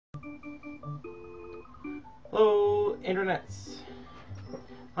Hello, internets.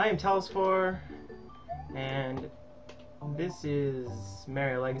 I am TLs4, and this is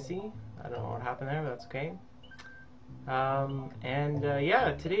Mario Legacy. I don't know what happened there, but that's okay.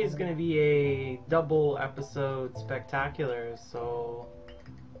 Yeah, today is going to be a double episode spectacular, so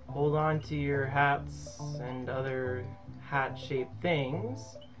hold on to your hats and other hat-shaped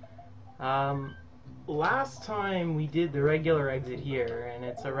things. Last time we did the regular exit here, and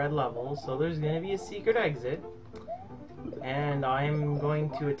it's a red level, so there's going to be a secret exit, and I'm going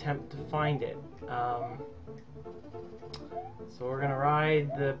to attempt to find it. So we're going to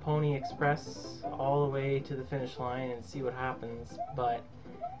ride the Pony Express all the way to the finish line and see what happens, but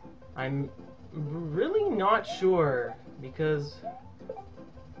I'm really not sure, because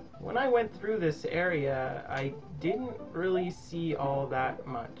when I went through this area, I didn't really see all that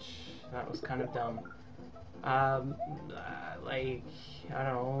much. That was kind of dumb. Like, I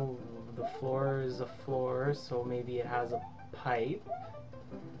don't know, the floor is a floor, so maybe it has a pipe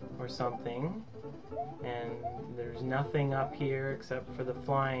or something. And there's nothing up here except for the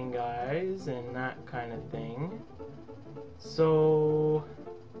flying guys and that kind of thing. So,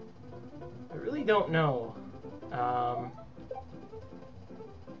 I really don't know. I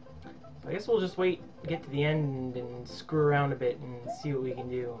guess we'll just wait, get to the end, and screw around a bit and see what we can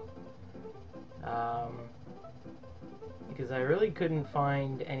do. Because I really couldn't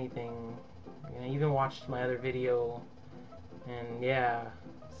find anything. I even watched my other video, and yeah,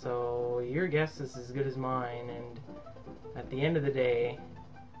 so your guess is as good as mine, and at the end of the day,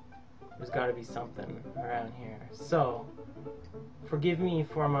 there's got to be something around here. So, forgive me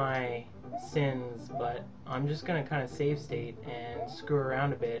for my sins, but I'm just gonna kind of save state and screw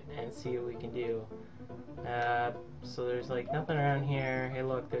around a bit and see what we can do. So there's like nothing around here. Hey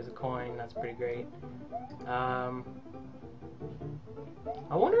look, there's a coin, that's pretty great. I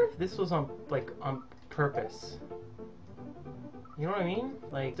wonder if this was on purpose. You know what I mean?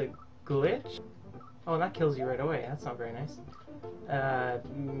 Like the glitch? Oh, that kills you right away. That's not very nice.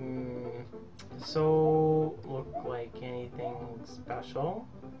 So look like anything special.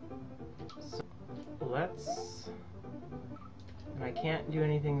 So let's. And I can't do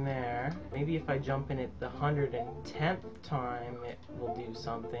anything there. Maybe if I jump in it the 110th time, it will do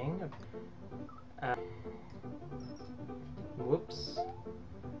something. Whoops.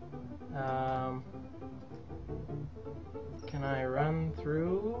 Can I run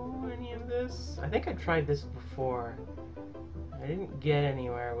through any of this? I think I tried this before. I didn't get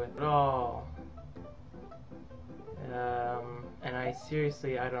anywhere with it all. And I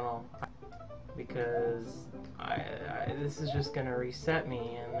seriously, I don't know. Because this is just gonna reset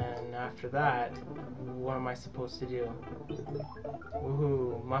me, and then after that, what am I supposed to do?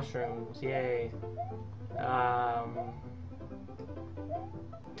 Woohoo, mushrooms, yay.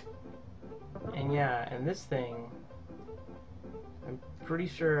 And yeah, and this thing, I'm pretty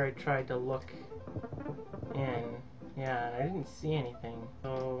sure I tried to look in, yeah, and I didn't see anything,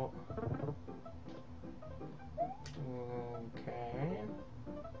 so, okay.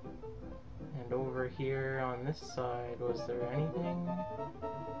 And over here on this side, was there anything?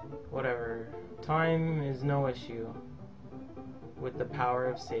 Whatever. Time is no issue with the power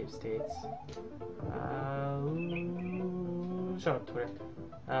of save states. Shut up, Twitter.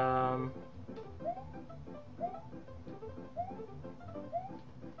 I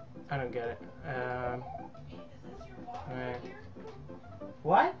don't get it. Alright.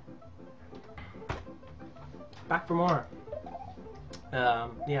 What? Back for more.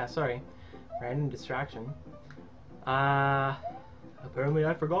 Yeah, sorry. Random distraction. Apparently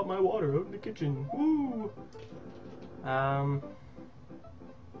I forgot my water out in the kitchen. Woo!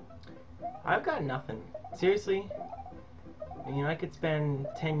 I've got nothing. Seriously? I mean, I could spend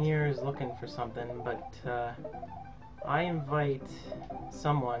 10 years looking for something, but, I invite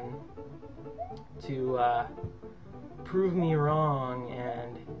someone to, prove me wrong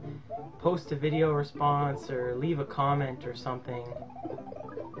and post a video response or leave a comment or something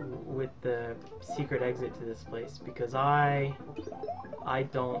with the secret exit to this place, because I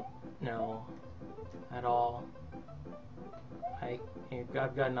don't know at all. I've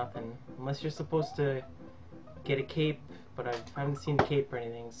got nothing, unless you're supposed to get a cape, but I haven't seen a cape or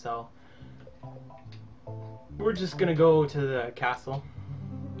anything, so we're just gonna go to the castle,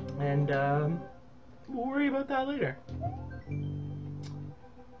 and we'll worry about that later.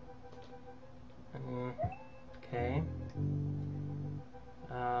 Okay.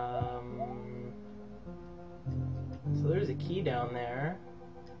 So there's a key down there.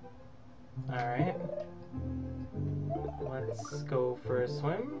 Alright. Let's go for a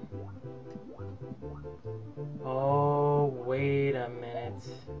swim. Oh. Oh, wait a minute.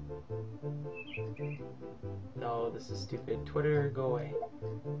 No, this is stupid. Twitter, go away.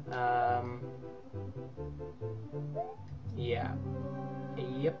 Yeah.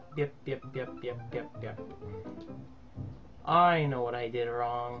 Yep. I know what I did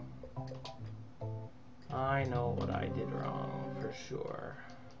wrong. I know what I did wrong, for sure.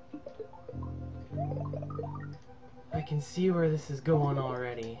 I can see where this is going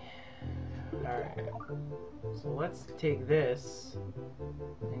already. Alright. So let's take this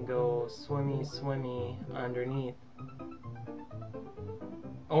and go swimmy underneath.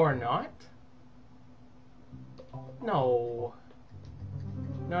 Or not? No.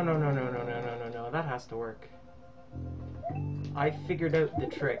 No. That has to work. I figured out the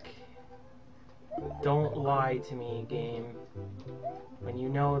trick. Don't lie to me, game, when you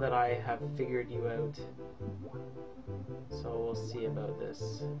know that I have figured you out. So we'll see about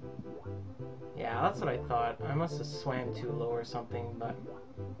this. Yeah, that's what I thought. I must have swam too low or something, but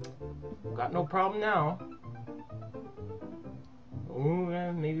got no problem now. Ooh,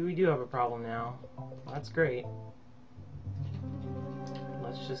 yeah, maybe we do have a problem now. That's great.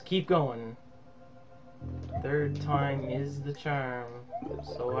 Let's just keep going. Third time is the charm,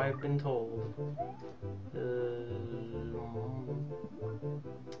 so I've been told.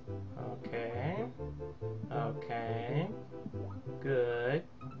 Okay. Good.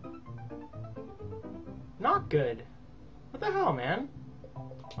 Not good. What the hell, man?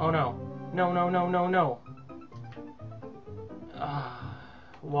 Oh no. No.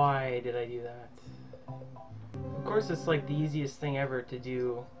 Why did I do that? Of course, it's like the easiest thing ever to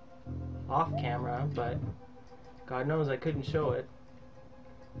do off camera, but God knows I couldn't show it.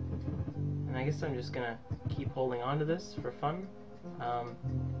 And I guess I'm just gonna keep holding on to this for fun.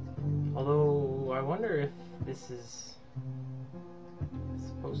 Although I wonder if this is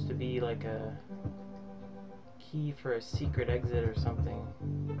supposed to be like a key for a secret exit or something.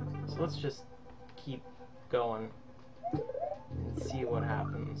 So let's just keep going and see what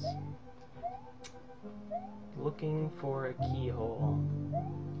happens. Looking for a keyhole.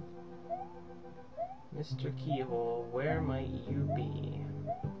 Mr. Keyhole, where might you be?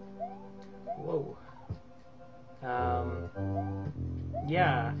 Whoa.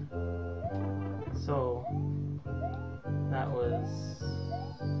 Yeah. So, that was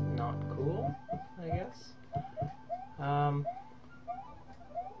not cool, I guess.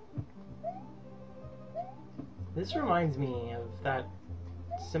 This reminds me of that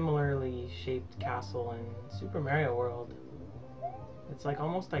similarly shaped castle in Super Mario World. It's like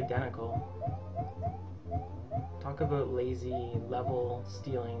almost identical. Talk about lazy level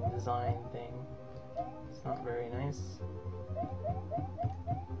stealing design thing. It's not very nice.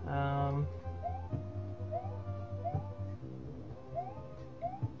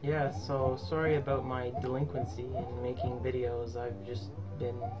 Yeah, so sorry about my delinquency in making videos. I've just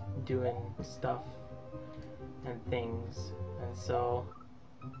been doing stuff and things, and so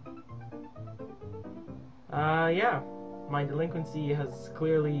yeah, my delinquency has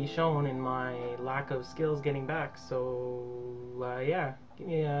clearly shown in my lack of skills getting back, so yeah, give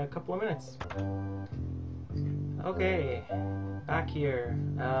me a couple of minutes. Okay, back here.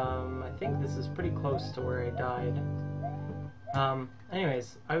 I think this is pretty close to where I died.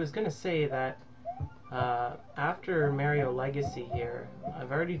 Anyways, I was gonna say that after Mario Legacy here,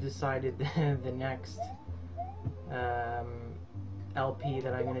 I've already decided the next LP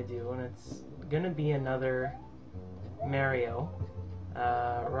that I'm gonna do, and it's gonna be another Mario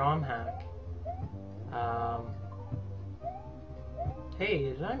ROM hack. Hey,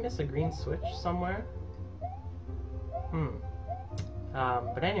 did I miss a green switch somewhere?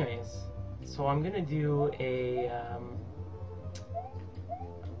 But anyways, so I'm gonna do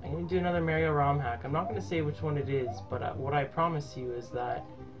another Mario ROM hack. I'm not gonna say which one it is, but what I promise you is that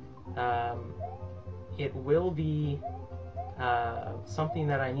it will be something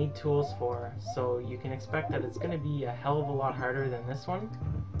that I need tools for, so you can expect that it's going to be a hell of a lot harder than this one.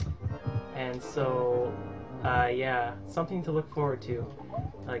 And so, yeah, something to look forward to.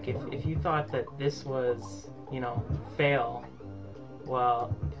 Like, if you thought that this was, you know, fail,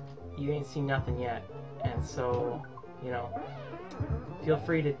 well, you ain't seen nothing yet. And so, you know, feel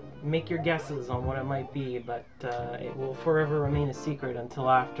free to make your guesses on what it might be, but it will forever remain a secret until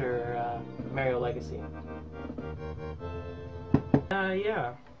after Mario Legacy.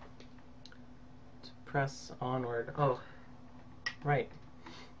 Yeah. To press onward. Oh, right.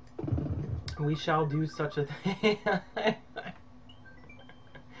 We shall do such a thing.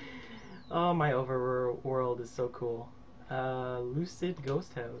 Oh, my overworld is so cool. Lucid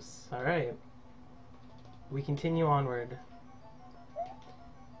Ghost House. Alright. We continue onward.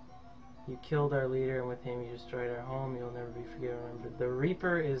 You killed our leader, and with him you destroyed our home. You'll never be forgiven. Remember, the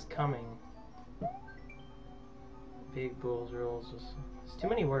Reaper is coming. Big bulls rules. It's too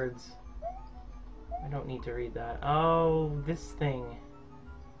many words. I don't need to read that. Oh, this thing.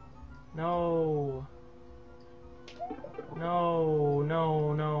 No. No,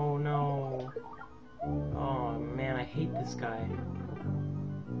 no, no, no. Oh man, I hate this guy.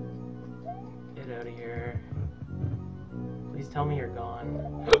 Get out of here. Please tell me you're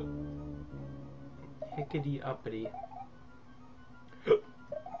gone. Hickety uppity.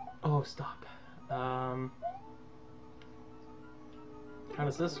 Oh, stop. How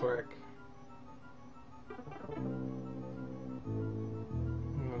does this work?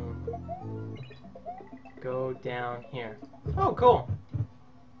 Go down here. Oh, cool.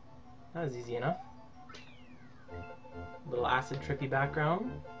 That was easy enough. Little acid trippy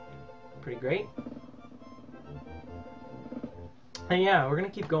background. Pretty great. And yeah, we're gonna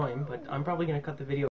keep going, but I'm probably gonna cut the video